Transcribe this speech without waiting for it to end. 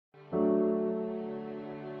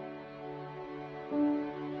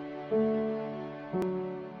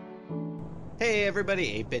Hey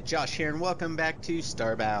everybody, 8-Bit Josh here, and welcome back to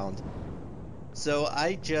Starbound. So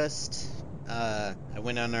I just, I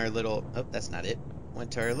went on our little, oh, that's not it.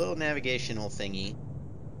 Went to our little navigational thingy,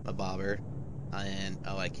 my bobber, and,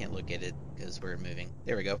 oh, I can't look at it because we're moving.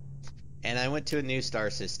 There we go. And I went to a new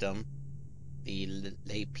star system, the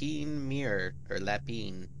Lapine Mire, or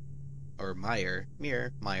Lapine, or Mire,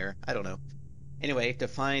 I don't know. Anyway, to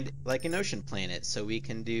find, like, an ocean planet, so we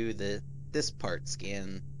can do this part,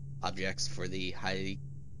 scan objects for the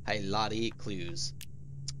Hylotl clues.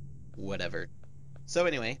 Whatever. So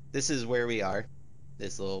anyway, this is where we are.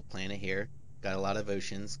 This little planet here. Got a lot of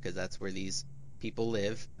oceans, because that's where these people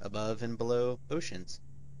live, above and below oceans.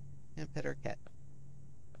 And pet our cat.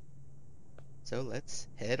 So let's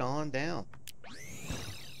head on down.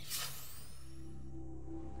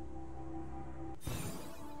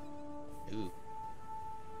 Ooh.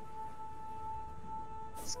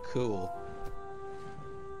 It's cool.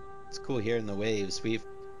 It's cool hearing the waves.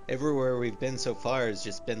 Everywhere we've been so far has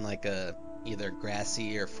just been like a either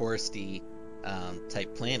grassy or foresty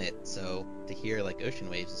type planet. So to hear like ocean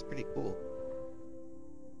waves is pretty cool.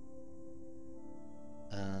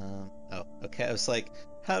 Oh, okay. I was like,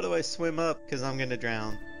 how do I swim up? Because I'm gonna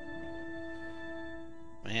drown.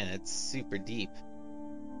 Man, it's super deep.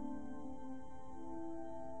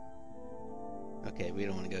 Okay, we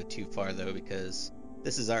don't want to go too far though because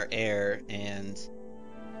this is our air and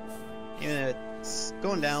it's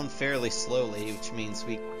going down fairly slowly, which means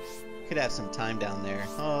we could have some time down there.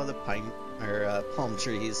 Oh, the palm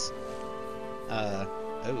trees.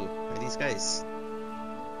 Oh, are these guys?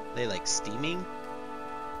 Are they like steaming?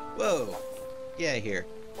 Whoa! Get out of here.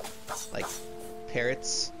 Like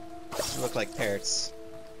parrots. They look like parrots.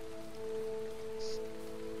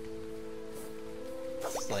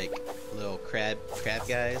 It's like little crab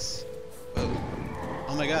guys. Whoa!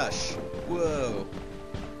 Oh my gosh! Whoa!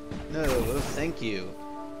 No, thank you.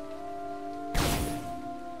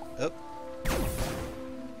 Oh.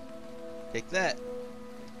 Take that.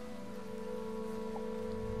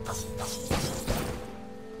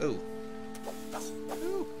 Oh.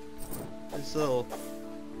 Ooh. This little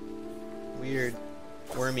weird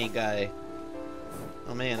wormy guy.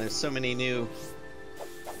 Oh man, there's so many new...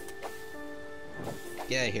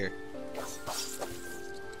 Get out of here.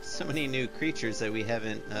 So many new creatures that we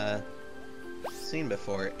haven't seen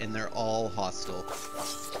before, and they're all hostile.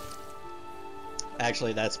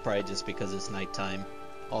 Actually, that's probably just because it's nighttime.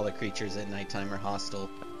 All the creatures at nighttime are hostile.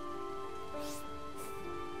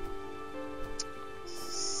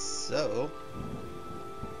 So,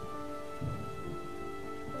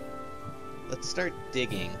 let's start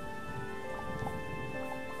digging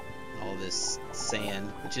all this sand,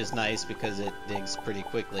 which is nice because it digs pretty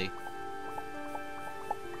quickly.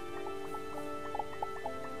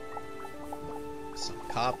 Some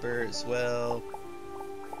copper as well.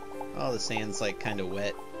 Oh, the sand's like kind of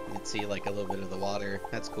wet. You can see like a little bit of the water.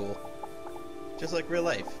 That's cool. Just like real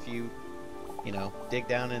life. If you know, dig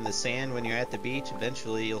down in the sand when you're at the beach,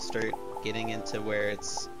 eventually you'll start getting into where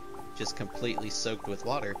it's just completely soaked with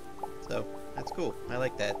water. So, that's cool. I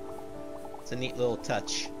like that. It's a neat little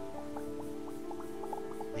touch.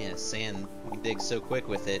 Man, sand, you can dig so quick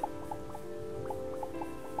with it.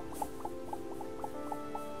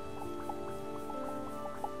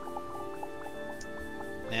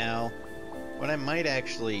 Now, what I might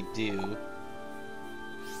actually do,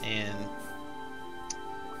 and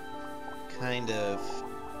kind of,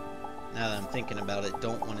 now that I'm thinking about it,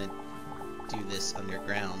 don't want to do this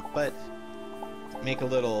underground, but make a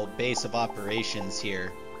little base of operations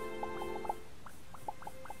here.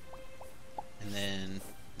 And then,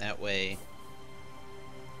 that way,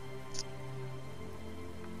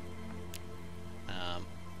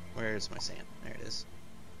 where's my sand? There it is.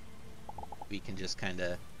 We can just kind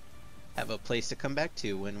of have a place to come back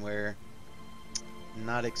to when we're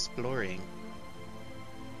not exploring.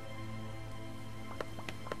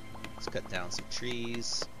 Let's cut down some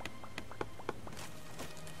trees.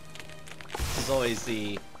 This is always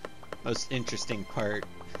the most interesting part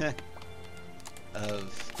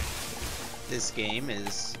of this game,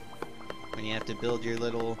 is when you have to build your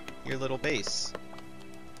little base.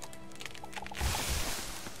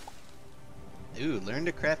 Ooh, learn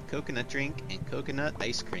to craft coconut drink and coconut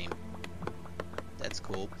ice cream. That's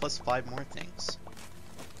cool. Plus 5 more things.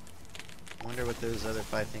 I wonder what those other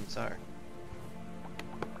 5 things are.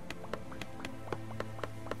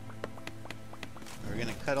 We're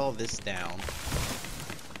gonna cut all this down.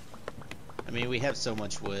 I mean, we have so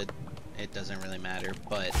much wood, it doesn't really matter,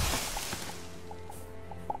 but...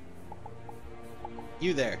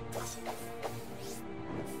 You there!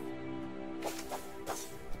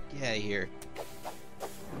 Get out of here.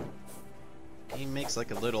 He makes like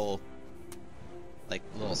a little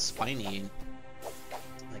spiny,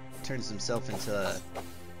 like turns himself into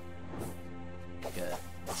like a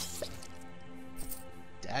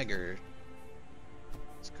dagger.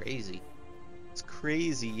 It's crazy. It's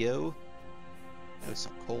crazy, yo. That was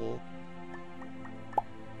some coal.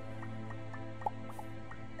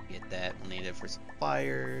 Get that. We'll need it for some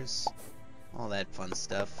fires. All that fun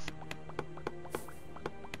stuff.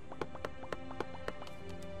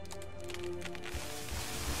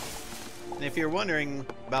 And if you're wondering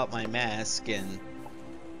about my mask and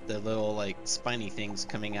the little like spiny things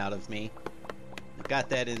coming out of me, I got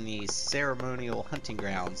that in the ceremonial hunting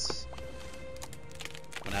grounds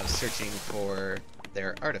when I was searching for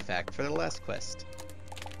their artifact for the last quest.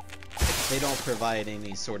 They don't provide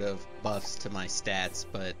any sort of buffs to my stats,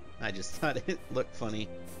 but I just thought it looked funny.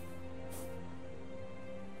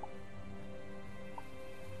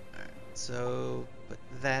 Alright, so put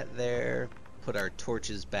that there, put our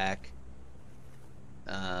torches back.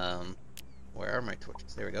 Where are my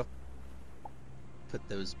torches? There we go. Put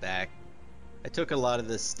those back. I took a lot of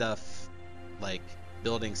this stuff, like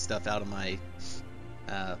building stuff, out of my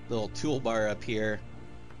little toolbar up here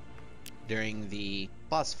during the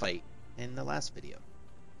boss fight in the last video.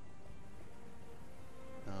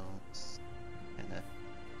 So just kind of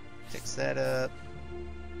fix that up.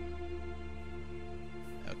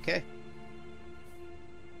 Okay.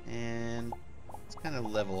 And let's kind of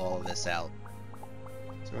level all of this out.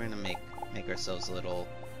 So we're gonna make ourselves a little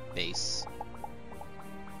base.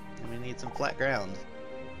 And we need some flat ground.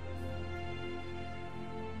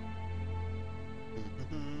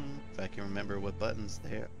 If I can remember what buttons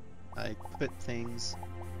there I put things,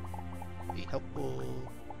 be helpful.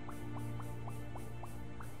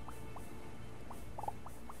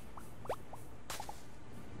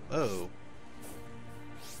 Whoa.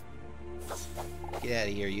 Get out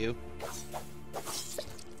of here, you.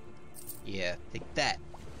 Yeah, take that.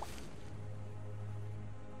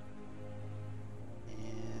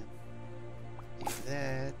 And do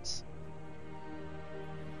that.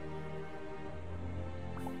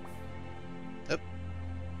 Oh.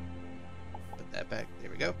 Put that back.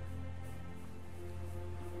 There we go.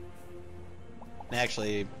 And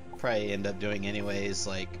actually, probably end up doing anyways,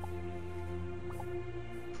 like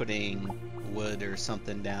putting wood or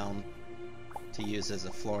something down to use as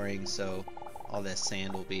a flooring, so all this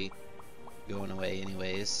sand will be going away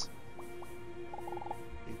anyways.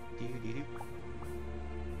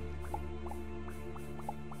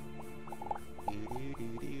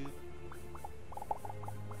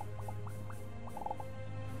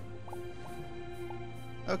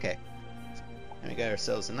 Okay, and we got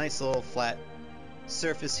ourselves a nice little flat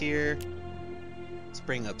surface here. Let's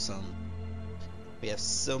bring up some. We have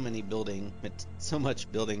so many different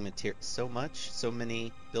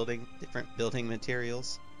building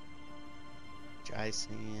materials. Dry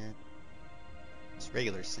sand, just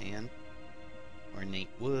regular sand, ornate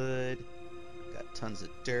wood, got tons of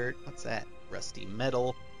dirt. What's that? Rusty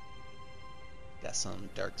metal. Got some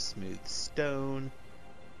dark smooth stone,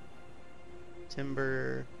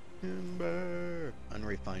 timber,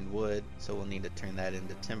 unrefined wood, so we'll need to turn that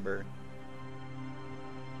into timber.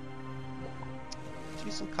 Let's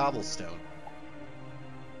use some cobblestone.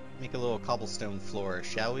 Make a little cobblestone floor,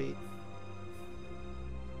 shall we?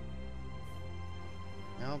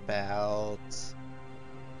 How about, let's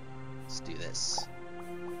do this.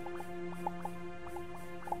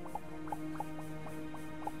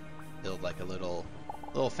 Build like a little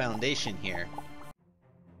foundation here.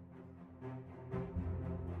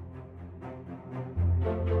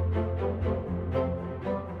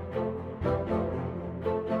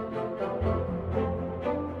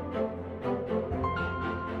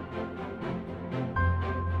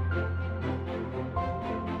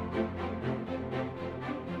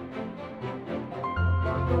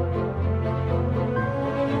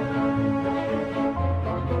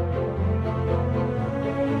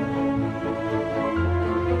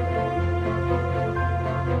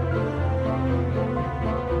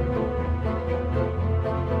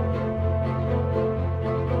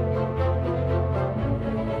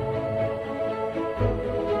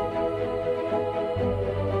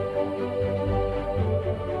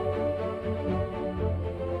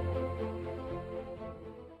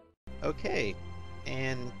 Okay,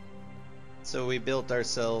 and so we built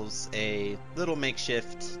ourselves a little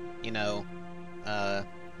makeshift,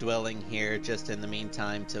 dwelling here just in the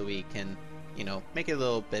meantime till we can, make it a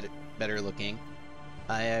little bit better looking.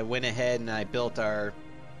 I went ahead and I built all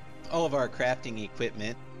of our crafting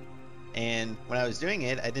equipment, and when I was doing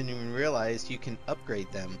it, I didn't even realize you can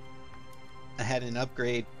upgrade them. I had an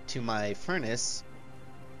upgrade to my furnace,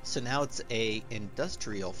 So now it's a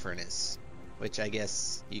industrial furnace, which I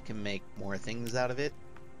guess you can make more things out of it.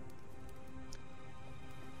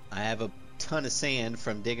 I have a ton of sand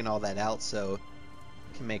from digging all that out, so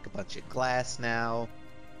I can make a bunch of glass now.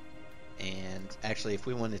 And actually, if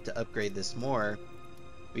we wanted to upgrade this more,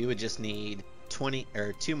 we would just need 20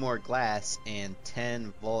 or 2 more glass and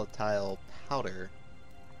 10 volatile powder.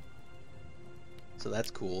 So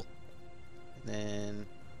that's cool. And then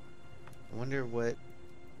I wonder what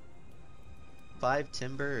 5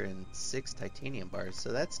 timber and 6 titanium bars.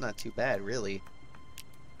 So that's not too bad, really.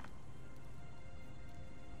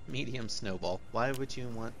 Medium snowball. Why would you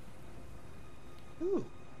want? Ooh,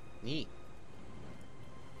 neat.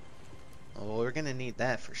 Well, we're gonna need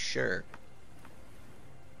that for sure.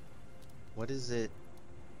 What is it?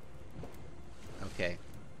 Okay.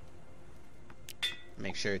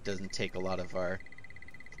 Make sure it doesn't take a lot of our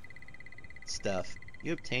stuff.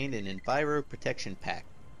 You obtained an Enviro Protection Pack.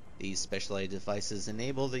 These specialized devices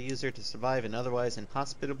enable the user to survive in otherwise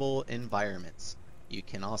inhospitable environments. You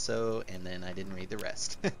can also, and then I didn't read the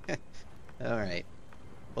rest. Alright.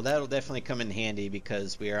 Well, that'll definitely come in handy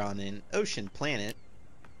because we are on an ocean planet.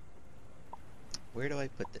 Where do I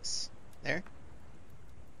put this? There?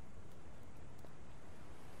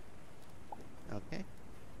 Okay.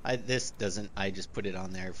 This doesn't, I just put it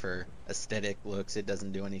on there for aesthetic looks. It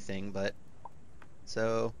doesn't do anything, but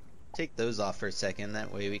so take those off for a second.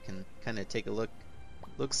 That way we can kind of take a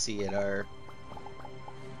look-see at our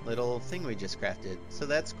little thing we just crafted. So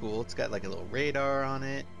that's cool. It's got like a little radar on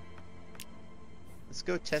it. Let's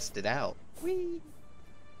go test it out. Whee!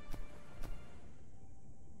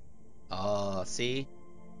 Oh, see?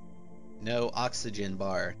 No oxygen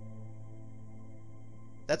bar.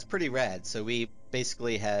 That's pretty rad. So we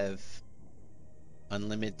basically have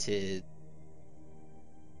unlimited...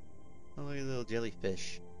 Oh, look at the little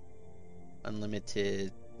jellyfish.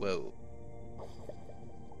 Unlimited... Whoa.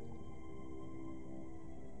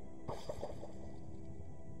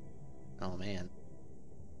 Oh, man.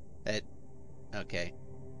 Okay.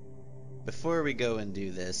 Before we go and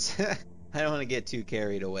do this, I don't want to get too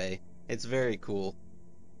carried away. It's very cool.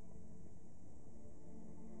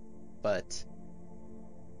 But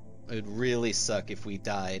it would really suck if we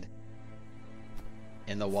died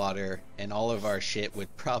in the water and all of our shit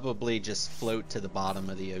would probably just float to the bottom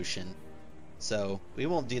of the ocean. So we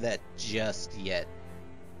won't do that just yet.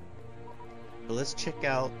 But let's check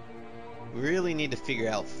out... We really need to figure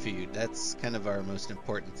out food. That's kind of our most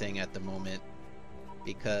important thing at the moment.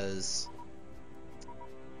 Because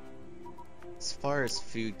as far as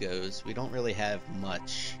food goes, we don't really have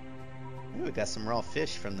much. Ooh, we got some raw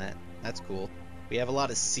fish from that. That's cool. We have a lot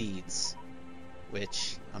of seeds,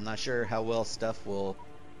 which I'm not sure how well stuff will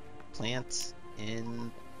plant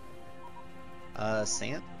in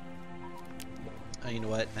sand. Oh, you know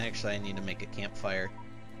what? Actually, I need to make a campfire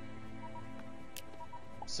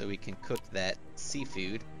so we can cook that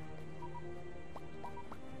seafood.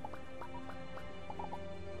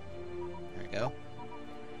 There we go.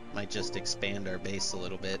 Might just expand our base a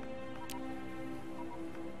little bit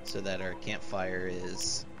so that our campfire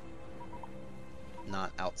is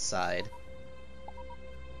not outside.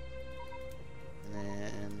 And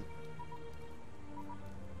then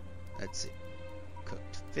let's see,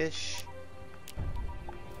 cooked fish,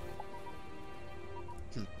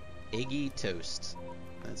 eggy toast.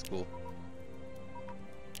 That's cool.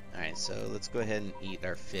 Alright, so let's go ahead and eat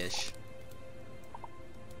our fish.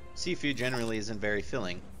 Seafood generally isn't very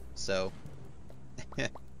filling, so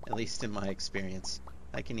at least in my experience,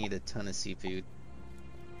 I can eat a ton of seafood.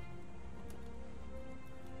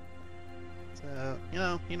 So,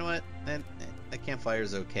 you know what? That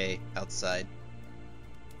campfire's okay outside.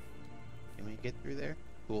 Can we get through there?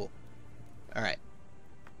 Cool. Alright.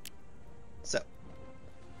 So,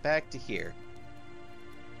 back to here.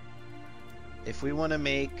 If we want to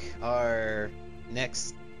make our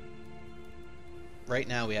next... Right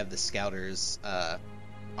now we have the Scouter's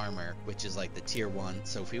armor, which is like the tier 1.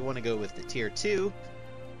 So if we want to go with the tier 2,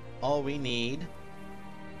 all we need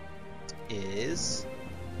is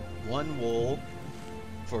 1 wool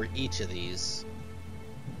for each of these.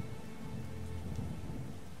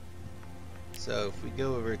 So if we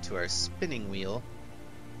go over to our spinning wheel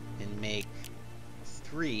and make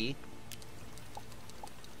 3,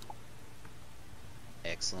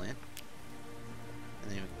 excellent,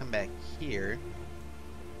 and then we come back here,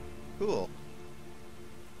 cool.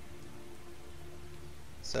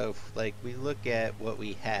 So if, like, we look at what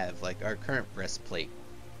we have, like our current breastplate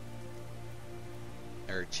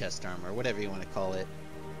or chest armor, whatever you want to call it.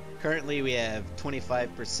 Currently we have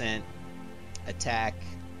 25% attack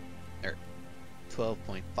or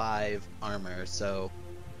 12.5 armor, so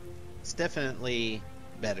It's definitely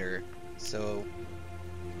better. So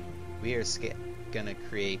we are gonna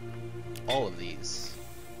create all of these.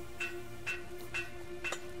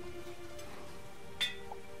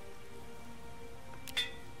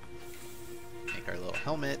 Make our little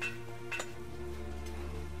helmet.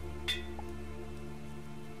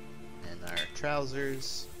 And our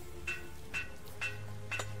trousers.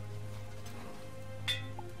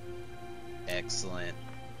 Excellent.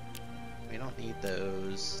 We don't need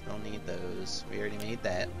those. Don't need those. We already made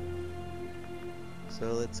that.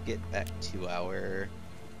 So let's get back to our...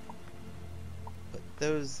 Put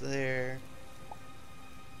those there.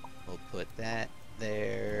 We'll put that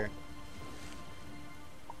there.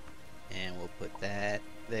 And we'll put that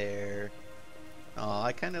there. Oh,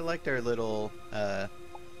 I kind of liked our little,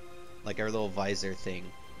 like our little visor thing.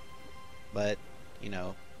 But, you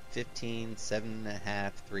know, 15,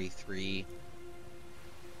 7.5, 3, 3.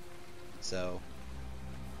 So,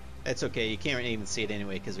 it's okay. You can't even see it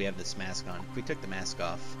anyway because we have this mask on. If we took the mask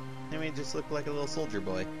off, then we just look like a little soldier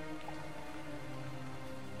boy.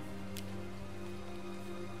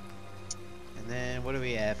 And then, what do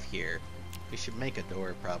we have here? We should make a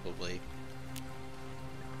door, probably.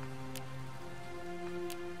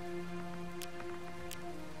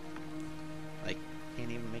 Like,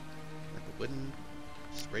 can't even make like a wooden,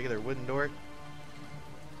 just regular wooden door.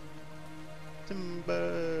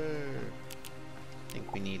 Timber! I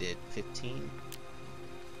think we needed 15.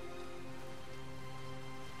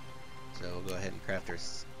 So we'll go ahead and craft our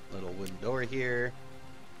little wooden door here.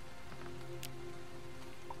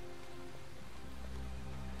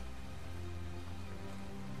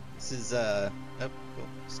 This is, oh,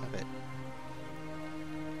 stop it.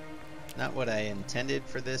 Not what I intended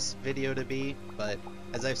for this video to be, but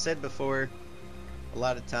as I've said before, a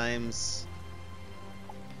lot of times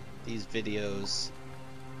these videos,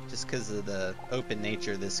 just because of the open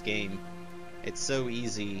nature of this game, it's so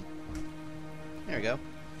easy. There we go.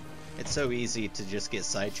 It's so easy to just get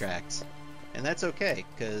sidetracked. And that's okay,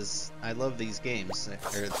 because I love these games,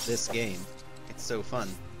 or this game. It's so fun.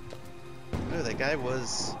 Oh, that guy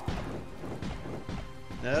was...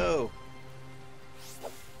 No!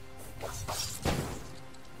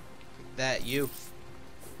 That, you.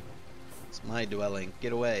 It's my dwelling.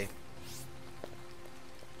 Get away.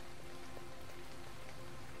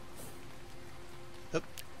 Oop.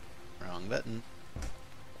 Wrong button.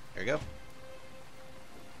 There we go.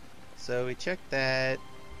 So we checked that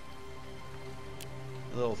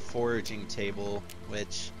little foraging table,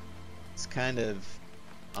 which is kind of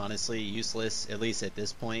honestly useless, at least at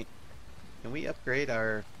this point. Can we upgrade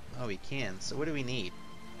our... Oh, we can. So what do we need?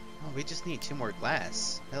 Oh, we just need 2 more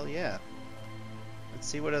glass. Hell yeah. Let's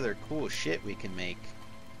see what other cool shit we can make.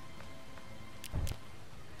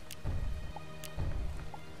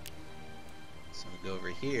 So we'll go over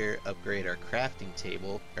here, upgrade our crafting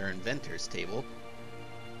table, our inventor's table.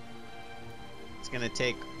 It's gonna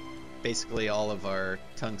take basically all of our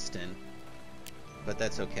tungsten, but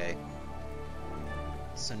that's okay.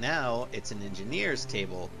 So now it's an engineer's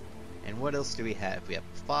table. And what else do we have? We have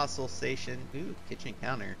a fossil station. Ooh, kitchen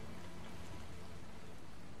counter.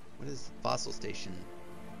 What is fossil station?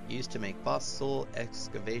 Used to make fossil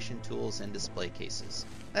excavation tools and display cases.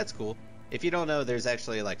 That's cool. If you don't know, there's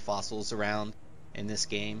actually like fossils around in this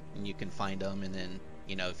game, and you can find them, and then,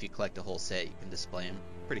 you know, if you collect a whole set, you can display them.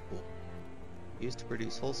 Pretty cool. Used to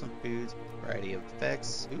produce wholesome foods, variety of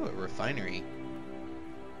effects. Ooh, a refinery.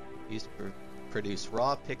 Used to produce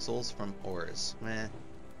raw pixels from ores. Meh.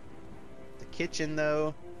 The kitchen,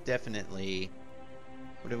 though, definitely.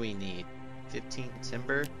 What do we need? 15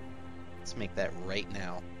 timber? Let's make that right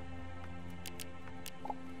now.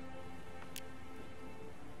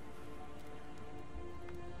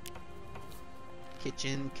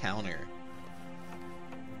 Kitchen counter.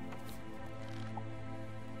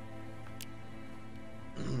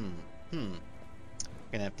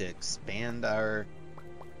 Gonna have to expand our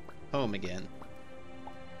home again.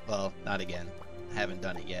 Well, not again. I haven't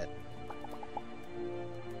done it yet.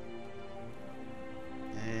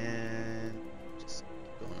 And just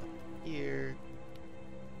keep going up here,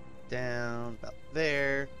 down about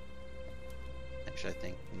there. Actually, I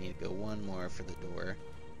think we need to go one more for the door.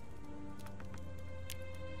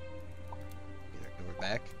 Get our door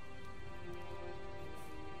back.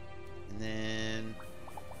 And then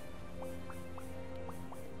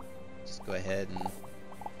just go ahead and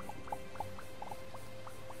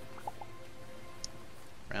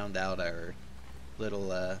round out our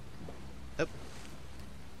little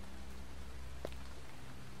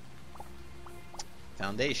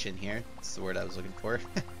foundation here. That's the word I was looking for.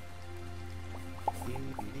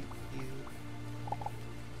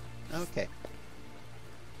 Okay.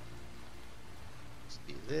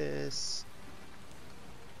 this.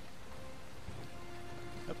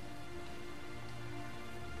 Oh.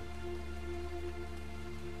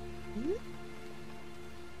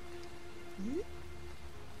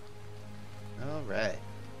 All right.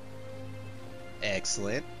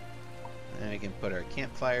 Excellent. And we can put our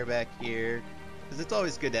campfire back here, because it's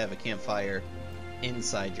always good to have a campfire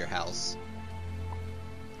inside your house.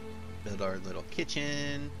 Build our little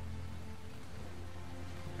kitchen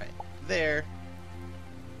right there.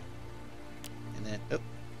 And then, oh,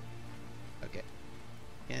 okay.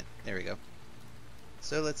 Can't, there we go.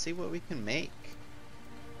 So let's see what we can make.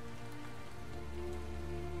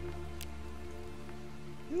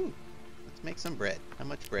 Ooh, let's make some bread. How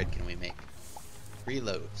much bread can we make? 3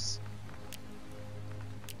 loaves.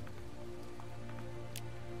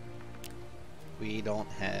 We don't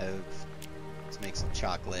have... Let's make some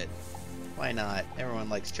chocolate. Why not? Everyone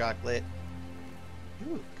likes chocolate.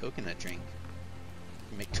 Ooh, coconut drink.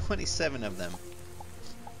 We make 27 of them.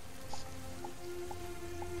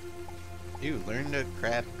 Ooh, learn to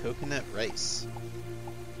craft coconut rice.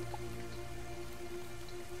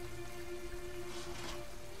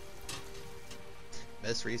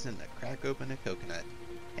 Best reason to crack open a coconut.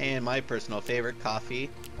 And my personal favorite, coffee,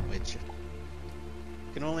 which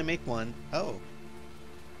can only make one. Oh,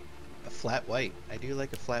 a flat white. I do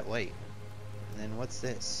like a flat white. And then what's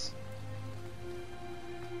this?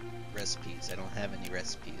 Recipes. I don't have any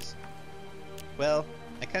recipes. Well,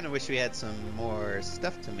 I kind of wish we had some more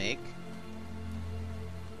stuff to make.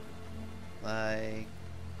 Like,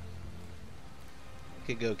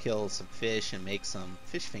 could go kill some fish and make some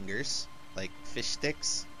fish fingers. Like fish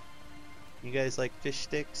sticks. You guys like fish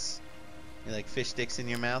sticks? You like fish sticks in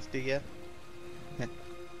your mouth, do ya?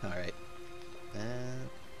 Alright.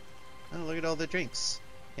 Oh, look at all the drinks.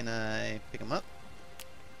 Can I pick them up?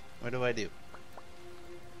 What do I do?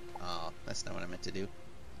 Oh, that's not what I meant to do.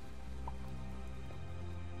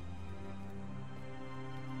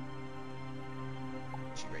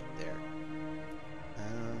 She right there.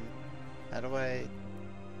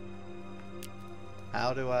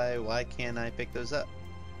 Why can't I pick those up?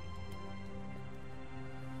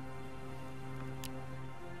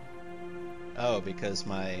 Oh, because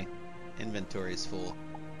my inventory is full.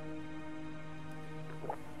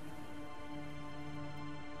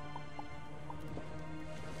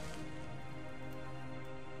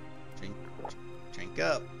 Drink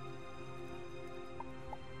up.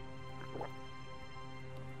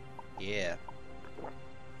 Yeah.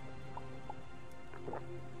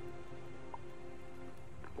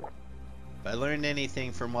 If I learned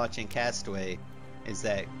anything from watching Castaway, is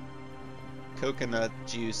that coconut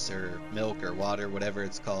juice or milk or water, whatever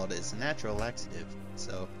it's called, is a natural laxative.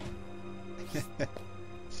 So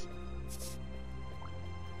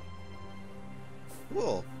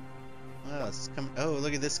cool. Oh, oh,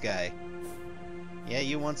 look at this guy. Yeah,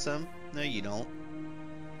 you want some? No, you don't.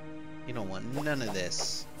 You don't want none of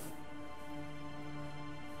this.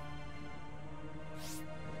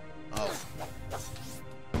 Oh.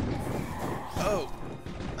 Oh!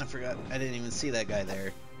 I forgot. I didn't even see that guy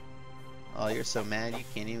there. Oh, you're so mad you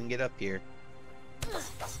can't even get up here.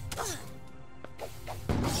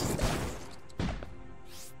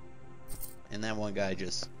 And that one guy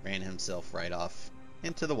just ran himself right off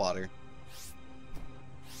into the water.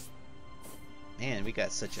 Man, we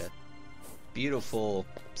got such a beautiful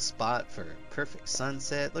spot for a perfect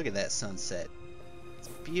sunset. Look at that sunset. It's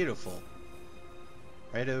beautiful.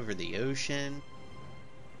 Right over the ocean.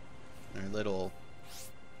 Our little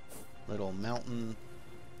mountain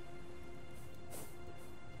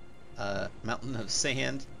mountain of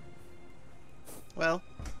sand. Well,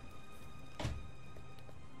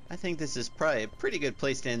 I think this is probably a pretty good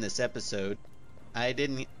place to end this episode. I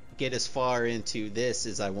didn't get as far into this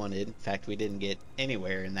as I wanted. In fact, we didn't get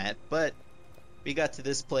anywhere in that, but we got to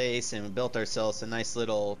this place and we built ourselves a nice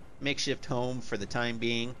little makeshift home for the time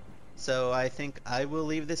being. So I think I will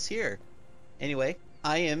leave this here. Anyway,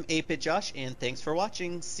 I am 8-Bit Josh, and thanks for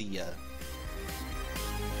watching. See ya.